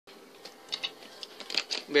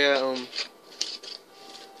Yeah,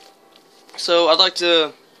 so I'd like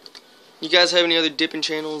to, you guys have any other dipping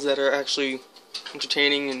channels that are actually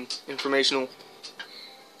entertaining and informational?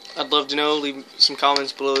 I'd love to know. Leave some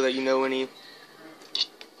comments below that you know any.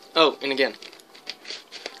 Oh, and again,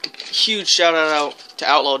 huge shout out to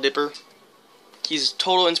Outlaw Dipper. He's a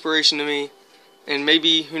total inspiration to me, and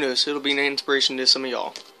maybe, who knows, it'll be an inspiration to some of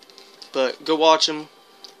y'all. But go watch him.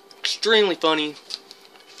 Extremely funny,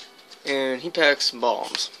 and he packs some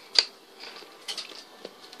bombs.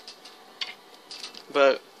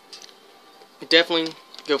 But definitely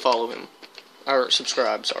go follow him, or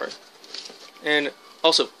subscribe, sorry. And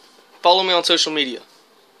also, follow me on social media.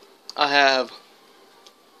 I have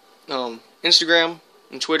Instagram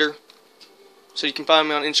and Twitter. So you can find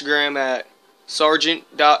me on Instagram at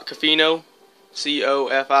sergeant.cofino,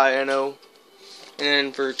 Cofino. And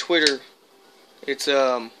then for Twitter, it's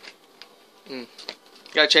gotta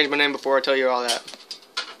change my name before I tell you all that.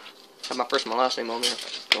 Have my first and my last name on there.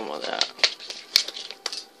 Don't want that.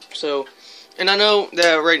 So, and I know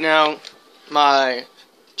that right now my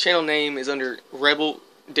channel name is under Rebel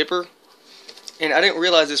Dipper, and I didn't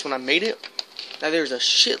realize this when I made it, that there's a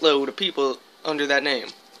shitload of people under that name.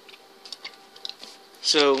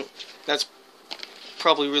 So that's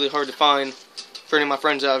probably really hard to find for any of my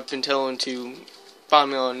friends that I've been telling to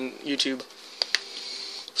find me on YouTube.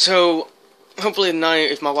 So hopefully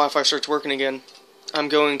tonight, if my Wi-Fi starts working again, I'm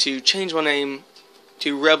going to change my name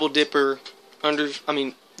to Rebel Dipper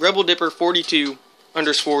Rebel Dipper 42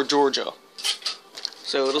 _ Georgia.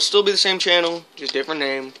 So it'll still be the same channel, just different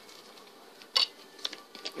name.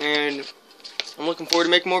 And I'm looking forward to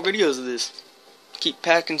making more videos of this. Keep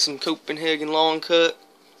packing some Copenhagen long cut.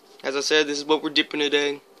 As I said, this is what we're dipping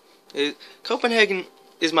today. Copenhagen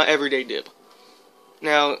is my everyday dip.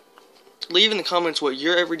 Now, leave in the comments what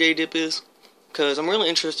your everyday dip is, because I'm really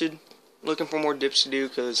interested, looking for more dips to do,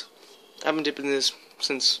 because I've been dipping this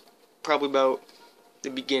since probably about the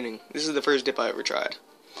beginning. This is the first dip I ever tried.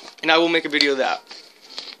 And I will make a video of that.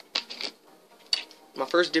 My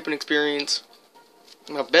first dipping experience,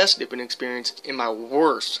 my best dipping experience, and my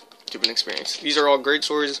worst dipping experience. These are all great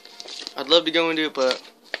stories. I'd love to go into it, but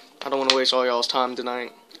I don't want to waste all y'all's time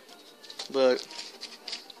tonight. But,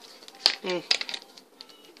 you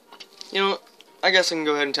know, I guess I can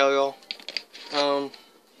go ahead and tell y'all.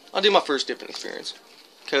 I'll do my first dipping experience,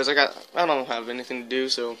 because I don't have anything to do,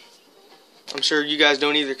 so I'm sure you guys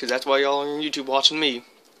don't either, because that's why y'all are on YouTube watching me.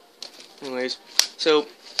 Anyways, so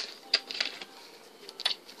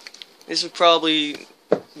this was probably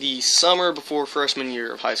the summer before freshman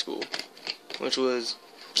year of high school, which was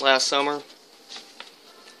last summer.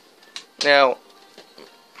 Now,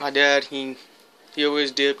 my dad, he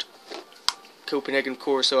always dipped Copenhagen, of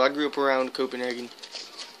course, so I grew up around Copenhagen.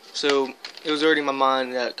 So it was already in my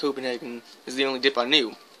mind that Copenhagen is the only dip I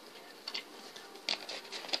knew.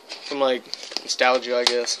 From, like, nostalgia, I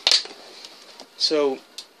guess. So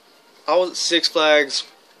I was at Six Flags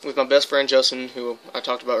with my best friend Justin, who I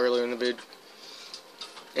talked about earlier in the vid.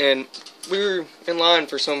 And we were in line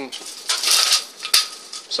for some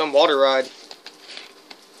water ride.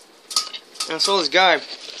 And I saw this guy.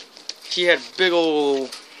 He had big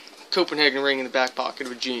old Copenhagen ring in the back pocket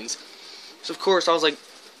of his jeans. So of course I was like,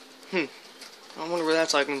 I wonder what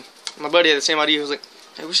that's like. And my buddy had the same idea. He was like,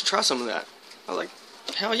 hey, we should try some of that. I was like,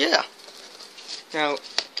 hell yeah. Now,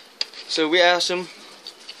 so we asked him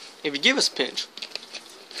if he'd give us a pinch.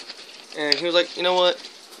 And he was like, you know what?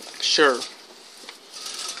 Sure.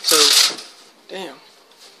 So, damn.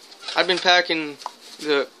 I'd been packing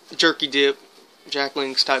the jerky dip, Jack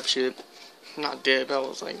Link's type shit. Not dip, I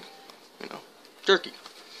was like, jerky.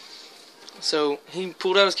 So, he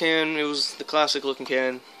pulled out his can. It was the classic looking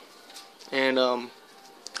can. And, I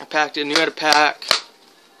packed it, knew how to pack.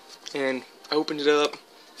 And I opened it up.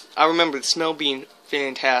 I remember the smell being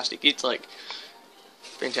fantastic. It's like,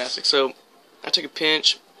 fantastic. So, I took a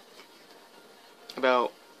pinch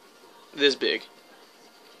about this big.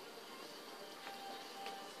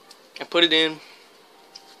 I put it in.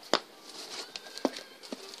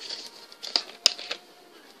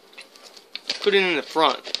 Put it in the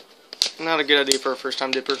front. Not a good idea for a first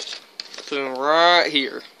time dipper. Put it in right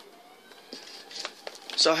here.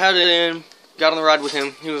 So I had it in, got on the ride with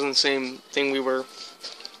him. He was on the same thing we were.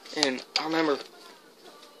 And I remember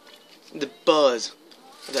the buzz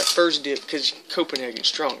of that first dip, because Copenhagen's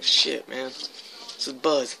strong as shit, man. It's the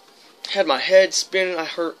buzz. Had my head spinning, I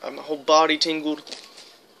hurt, my whole body tingled.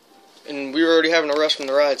 And we were already having a rush from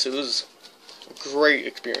the ride, so it was a great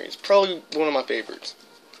experience. Probably one of my favorites.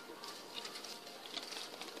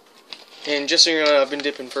 And just so you know, I've been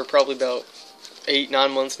dipping for probably about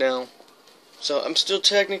 8-9 months now. So I'm still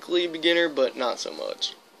technically a beginner, but not so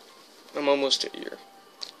much. I'm almost to a year.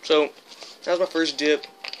 So that was my first dip.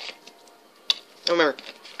 I remember,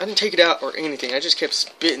 I didn't take it out or anything. I just kept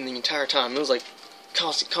spitting the entire time. It was like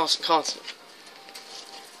constant.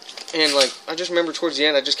 And like, I just remember towards the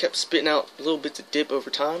end, I just kept spitting out little bits of dip over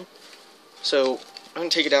time. So I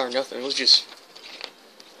didn't take it out or nothing. It was just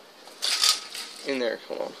in there.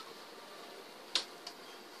 Hold on.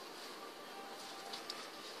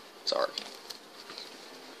 Sorry.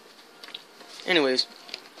 Anyways,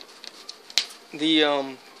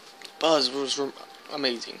 the buzz was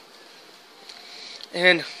amazing.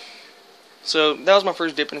 And so that was my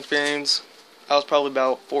first dipping experience. I was probably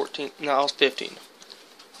about 14. No, I was 15.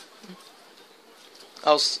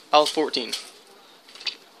 I was 14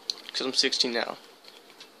 because I'm 16 now.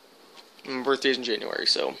 My birthday's in January,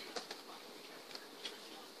 so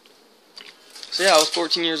yeah, I was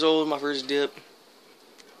 14 years old. My first dip,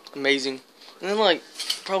 amazing. And then like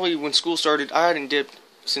probably when school started, I hadn't dipped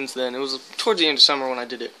since then. It was towards the end of summer when I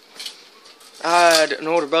did it. I had an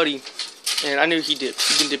older buddy, and I knew he dipped.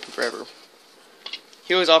 He'd been dipping forever.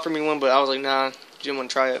 He always offered me one, but I was like, nah, didn't want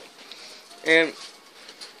to try it. And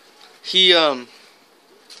he, I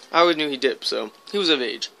always knew he dipped, so he was of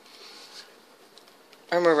age.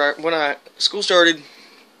 I remember when school started,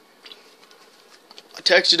 I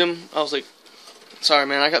texted him. I was like, sorry,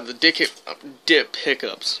 man, I got the dip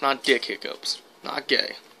hiccups, not dick hiccups, not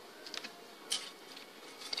gay.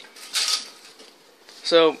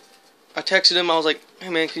 So I texted him. I was like, hey,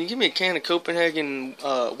 man, can you give me a can of Copenhagen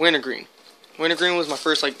wintergreen? Wintergreen was my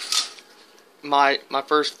first, like, my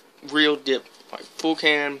first real dip, like full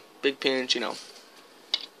can, big pinch, you know.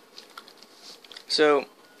 So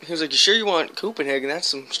he was like, you sure you want Copenhagen? That's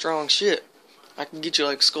some strong shit. I can get you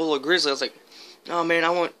like Skull or Grizzly. I was like, no, man,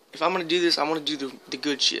 if I'm gonna do this, I want to do the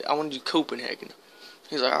good shit. I want to do Copenhagen.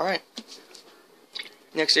 He was like, all right.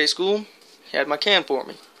 Next day of school, he had my can for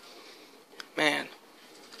me. Man,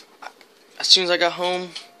 as soon as I got home,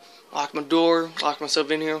 locked my door, locked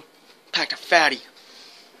myself in here, packed a fatty.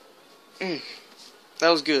 That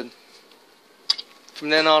was good. From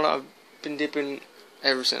then on, I've been dipping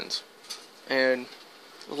ever since. And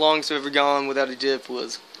the longest I've ever gone without a dip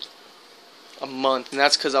was a month. And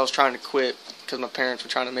that's because I was trying to quit, because my parents were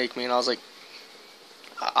trying to make me. And I was like,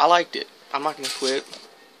 I liked it. I'm not going to quit.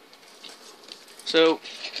 So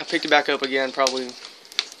I picked it back up again probably a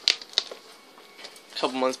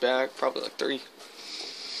couple months back. Probably like 30.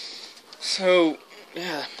 So,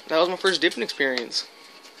 yeah, that was my first dipping experience.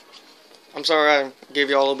 I'm sorry I gave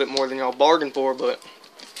y'all a little bit more than y'all bargained for, but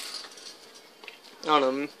I don't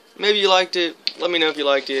know. Maybe you liked it. Let me know if you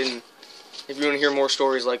liked it, and if you want to hear more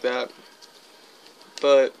stories like that.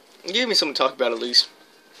 But it gave me something to talk about at least.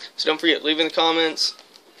 So don't forget, leave in the comments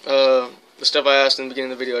the stuff I asked in the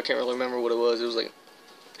beginning of the video. I can't really remember what it was. It was like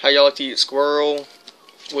how y'all like to eat squirrel,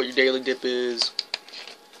 what your daily dip is,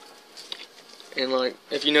 and like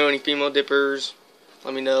if you know any female dippers,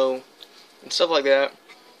 let me know, and stuff like that.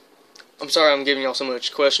 I'm sorry I'm giving y'all so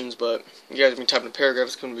much questions, but you guys have been typing a paragraph.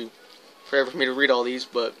 It's going to be forever for me to read all these,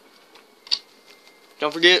 but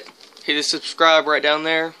don't forget, hit the subscribe right down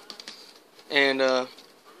there, and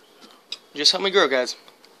just help me grow, guys.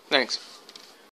 Thanks.